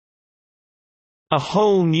A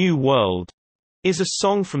Whole New World is a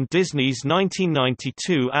song from Disney's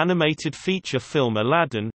 1992 animated feature film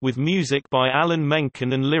Aladdin, with music by Alan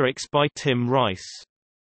Menken and lyrics by Tim Rice.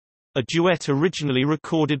 A duet originally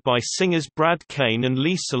recorded by singers Brad Kane and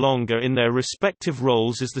Lee Salonga in their respective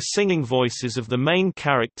roles as the singing voices of the main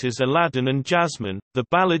characters Aladdin and Jasmine, the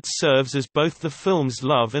ballad serves as both the film's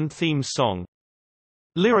love and theme song.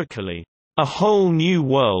 Lyrically, "A Whole New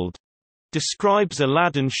World" describes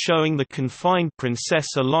Aladdin showing the confined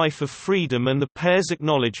princess a life of freedom and the pair's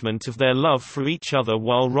acknowledgement of their love for each other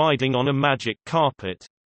while riding on a magic carpet.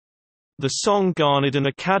 The song garnered an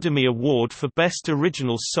Academy Award for Best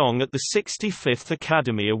Original Song at the 65th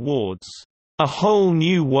Academy Awards. A Whole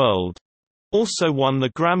New World also won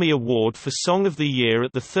the Grammy Award for Song of the Year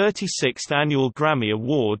at the 36th Annual Grammy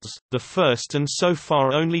Awards, the first and so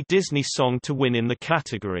far only Disney song to win in the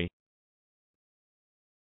category.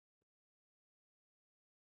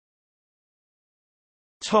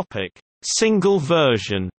 Single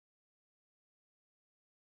version.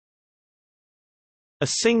 A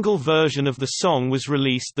single version of the song was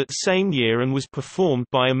released that same year and was performed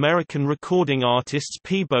by American recording artists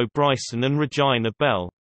Peabo Bryson and Regina Belle.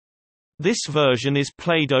 This version is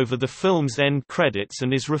played over the film's end credits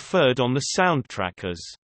and is referred on the soundtrack as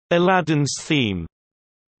Aladdin's theme.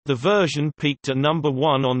 The version peaked at number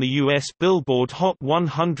 1 on the U.S. Billboard Hot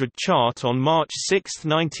 100 chart on March 6,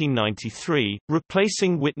 1993,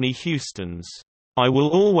 replacing Whitney Houston's "I Will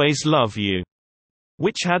Always Love You,"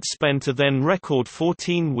 which had spent a then-record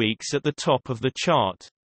 14 weeks at the top of the chart.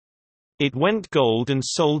 It went gold and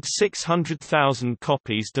sold 600,000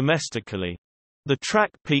 copies domestically. The track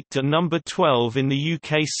peaked at number 12 in the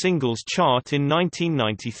UK singles chart in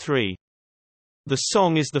 1993. The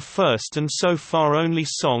song is the first and so far only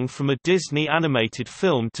song from a Disney animated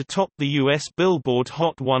film to top the US Billboard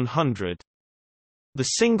Hot 100. The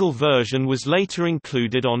single version was later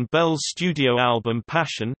included on Belle's studio album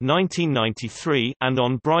Passion 1993 and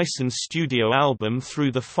on Bryson's studio album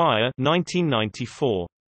Through the Fire 1994.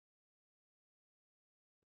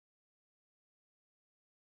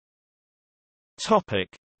 Topic: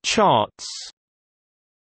 Charts.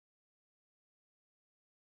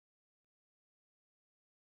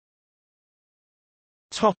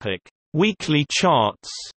 Topic: Weekly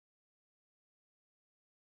charts.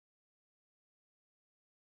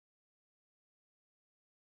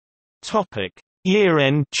 Topic: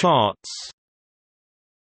 Year-end charts.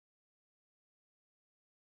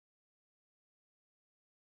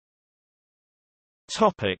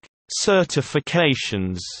 Topic: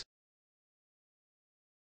 Certifications.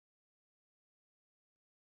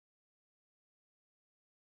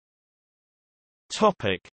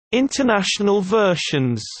 Topic: International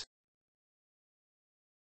versions.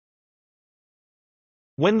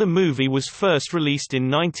 When the movie was first released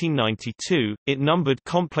in 1992, it numbered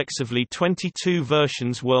complexively 22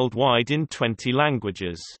 versions worldwide in 20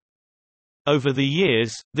 languages. Over the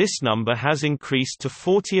years, this number has increased to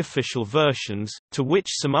 40 official versions, to which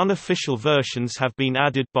some unofficial versions have been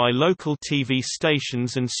added by local TV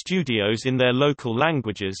stations and studios in their local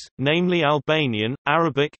languages, namely Albanian,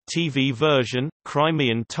 Arabic, TV version,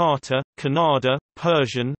 Crimean Tatar, Kannada,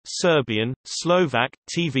 Persian, Serbian, Slovak,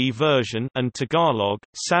 TV version, and Tagalog.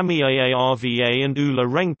 Sami Aarva and Ula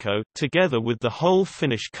Renko, together with the whole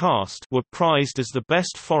Finnish cast, were prized as the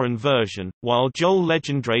best foreign version, while Joel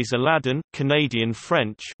Legendre's Aladdin, Canadian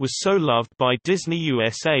French, was so loved by Disney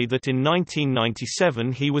USA that in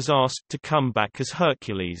 1997 he was asked to come back as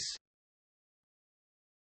Hercules.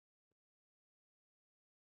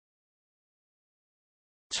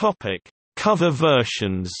 Topic: Cover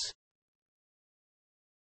versions.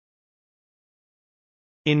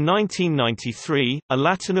 In 1993, a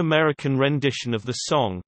Latin American rendition of the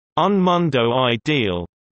song, Un Mundo Ideal,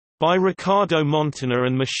 by Ricardo Montaner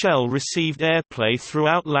and Michelle received airplay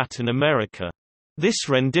throughout Latin America. This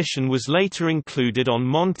rendition was later included on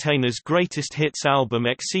Montaner's greatest hits album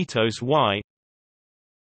Éxitos y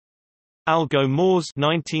Algo Más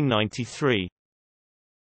 1993.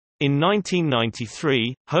 In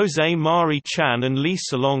 1993, José Mari Chan and Lee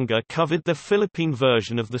Salonga covered the Philippine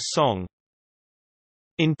version of the song.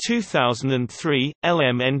 In 2003,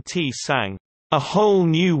 LMNT sang, "A Whole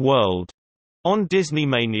New World" on Disney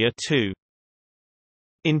Mania 2.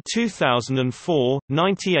 In 2004,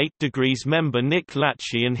 98 Degrees member Nick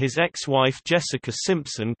Lachey and his ex-wife Jessica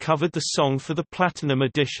Simpson covered the song for the Platinum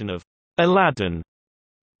edition of Aladdin.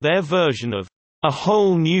 Their version of A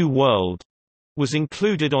Whole New World was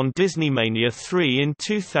included on Disney Mania 3 in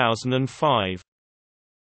 2005.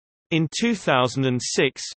 In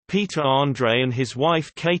 2006, Peter Andre and his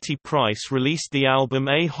wife Katie Price released the album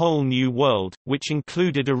A Whole New World, which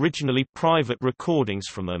included originally private recordings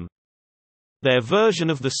from them. Their version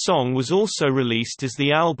of the song was also released as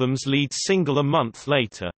the album's lead single a month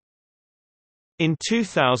later. In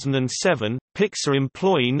 2007, Pixar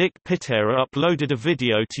employee Nick Pitera uploaded a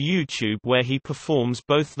video to YouTube where he performs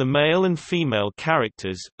both the male and female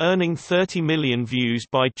characters, earning 30 million views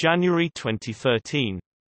by January 2013.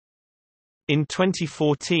 In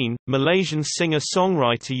 2014, Malaysian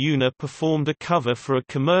singer-songwriter Yuna performed a cover for a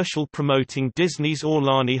commercial promoting Disney's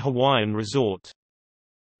Aulani Hawaiian Resort.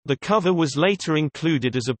 The cover was later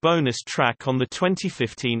included as a bonus track on the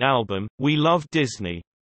 2015 album, We Love Disney.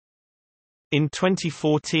 In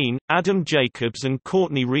 2014, Adam Jacobs and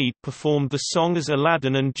Courtney Reed performed the song as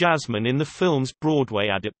Aladdin and Jasmine in the film's Broadway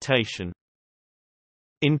adaptation.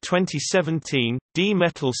 In 2017,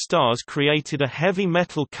 D-Metal Stars created a heavy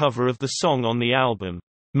metal cover of the song on the album,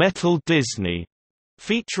 Metal Disney,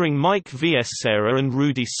 featuring Mike Viescera and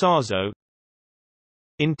Rudy Sarzo.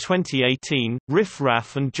 In 2018, Riff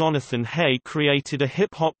Raff and Jonathan Hay created a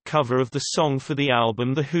hip-hop cover of the song for the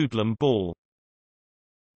album The Hoodlum Ball.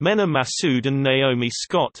 Mena Massoud and Naomi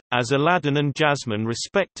Scott, as Aladdin and Jasmine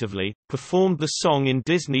respectively, performed the song in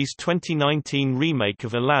Disney's 2019 remake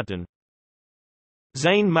of Aladdin.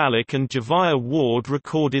 Zayn Malik and Javier Ward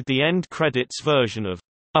recorded the end credits version of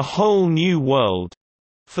A Whole New World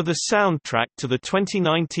for the soundtrack to the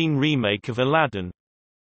 2019 remake of Aladdin.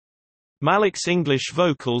 Malik's English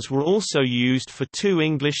vocals were also used for two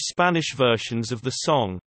English-Spanish versions of the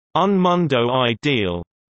song, Un Mundo Ideal.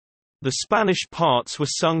 The Spanish parts were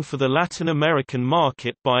sung for the Latin American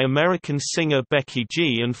market by American singer Becky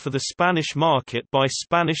G and for the Spanish market by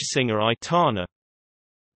Spanish singer Aitana.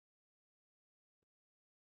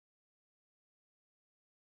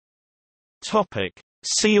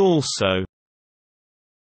 See also: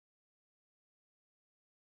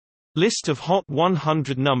 List of Hot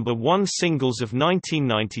 100 number 1 singles of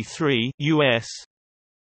 1993 US.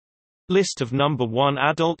 List of number 1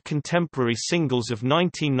 adult contemporary singles of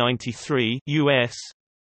 1993 US.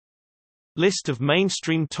 List of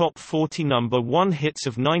mainstream top 40 number 1 hits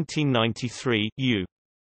of 1993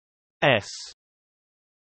 US.